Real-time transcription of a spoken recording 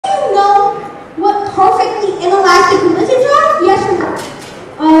perfectly inelastic collisions are? Yes or no?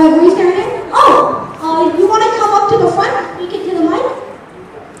 Raise your hand. Oh, you want to come up to the front? Speak it to the mic.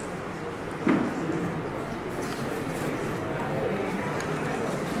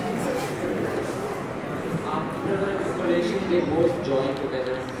 After the collision, they both join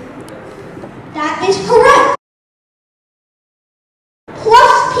together. That is correct.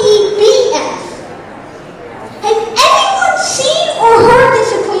 Plus PBS. Has anyone seen or heard this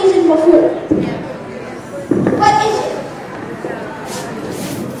equation before? What is it?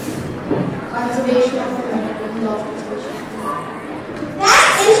 Conservation of momentum law of conservation.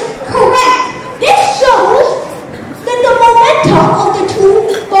 That is correct. This shows that the momentum of the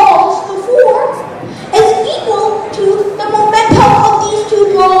two balls before is equal to the momentum of these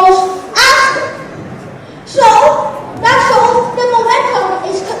two balls after. So that shows the momentum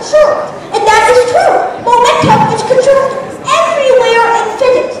is conserved. And that is true. Momentum is conserved everywhere in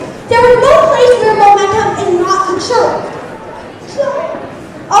physics. There is no place where momentum is not conserved. So,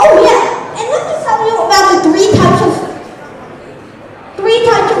 oh yeah. And let me tell you about the three types of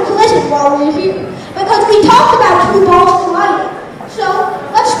collision while we're here. Because we talked about two balls colliding. So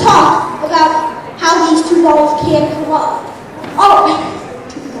let's talk about how these two balls can collide. Oh, okay.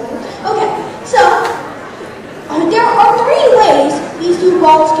 So there are three ways these two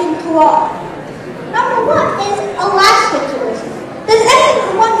balls can collide. Number one is elastic collision. Does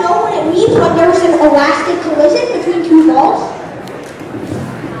anyone know what it means when there's an elastic collision between two balls?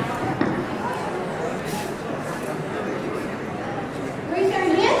 Raise your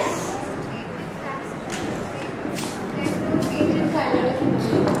hands.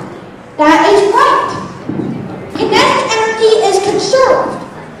 That is right. Kinetic energy is conserved.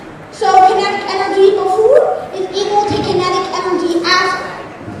 So kinetic energy before is equal to kinetic energy after.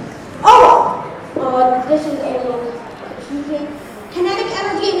 This is a little confusing. Kinetic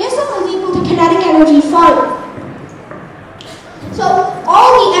energy initial is equal to kinetic energy final. So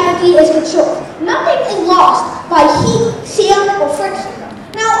all the energy is conserved. Nothing is lost by heat, sand, or friction.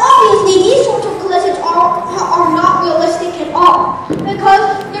 Now obviously these sorts of collisions are not realistic at all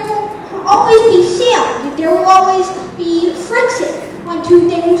because there will always be sand. There will always be friction when two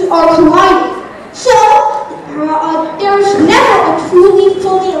things are colliding. So there's never a truly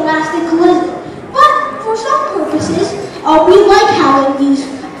fully elastic collision. But for some purposes, we like having these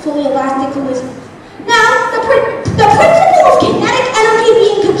fully elastic collisions. Now, the principle of kinetic energy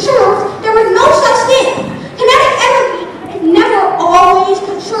being conserved, there is no such thing. Kinetic energy is never always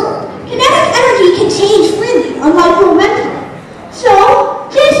conserved. Kinetic energy can change freely, unlike momentum.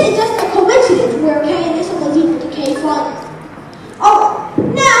 So, this is just a coincidence where K initial is equal to K final. Alright,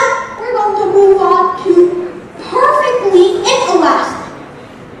 now we're going to move on to perfectly inelastic.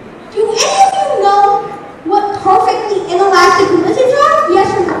 Do any of you know what perfectly inelastic collisions are? Yes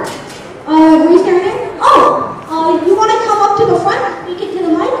or no? Raise your hand. You want to come up to the front? Speak it to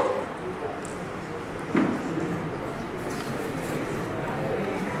the mic.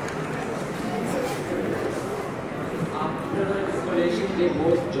 After the collision, they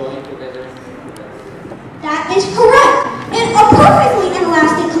both join together. That is correct. In a perfectly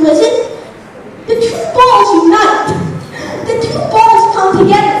inelastic collision, the two balls unite. The two balls come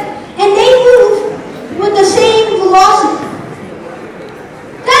together, and they move with the same velocity.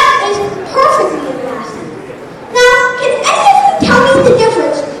 That is perfectly inelastic. Now, can any of you tell me the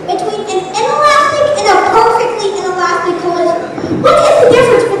difference between an inelastic and a perfectly inelastic collision? What is the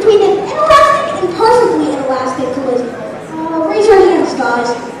difference between an inelastic and perfectly inelastic collision? Raise your hands,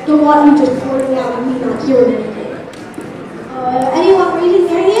 guys. Don't want you just pointing out and me not hearing anything. Anyone raising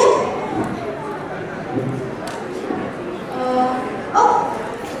their hand?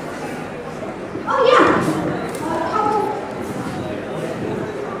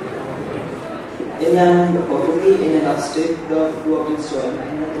 In an perfectly inelastic, the two objects join, and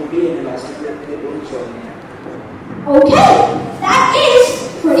in a totally inelastic, they don't join. Okay, that is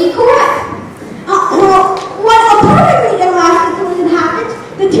pretty correct. When a perfectly inelastic collision happens,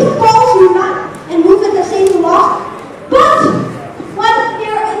 the two balls unite and move at the same velocity. But when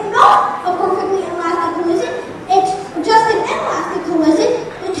there is not a perfectly inelastic collision, it's just an inelastic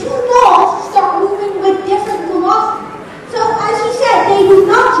collision, the two balls start moving with different velocities. So as he said, they do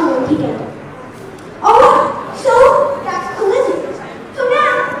not join together. Alright, so that's collisions. So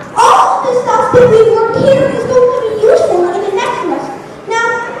now, all of the stuff that we worked here is going to be useful in the next lesson.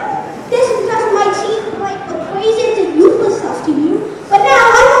 Now, this just might seem like equations and useless stuff to you, but now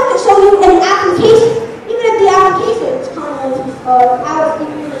I want to show you an application, even if the application is kind of out of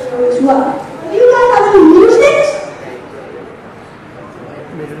English as well. Do you guys have any music?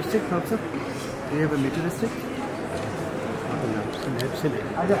 Meteoristic, thumbs up. Do you have a meteoristic? No, it's an absolute.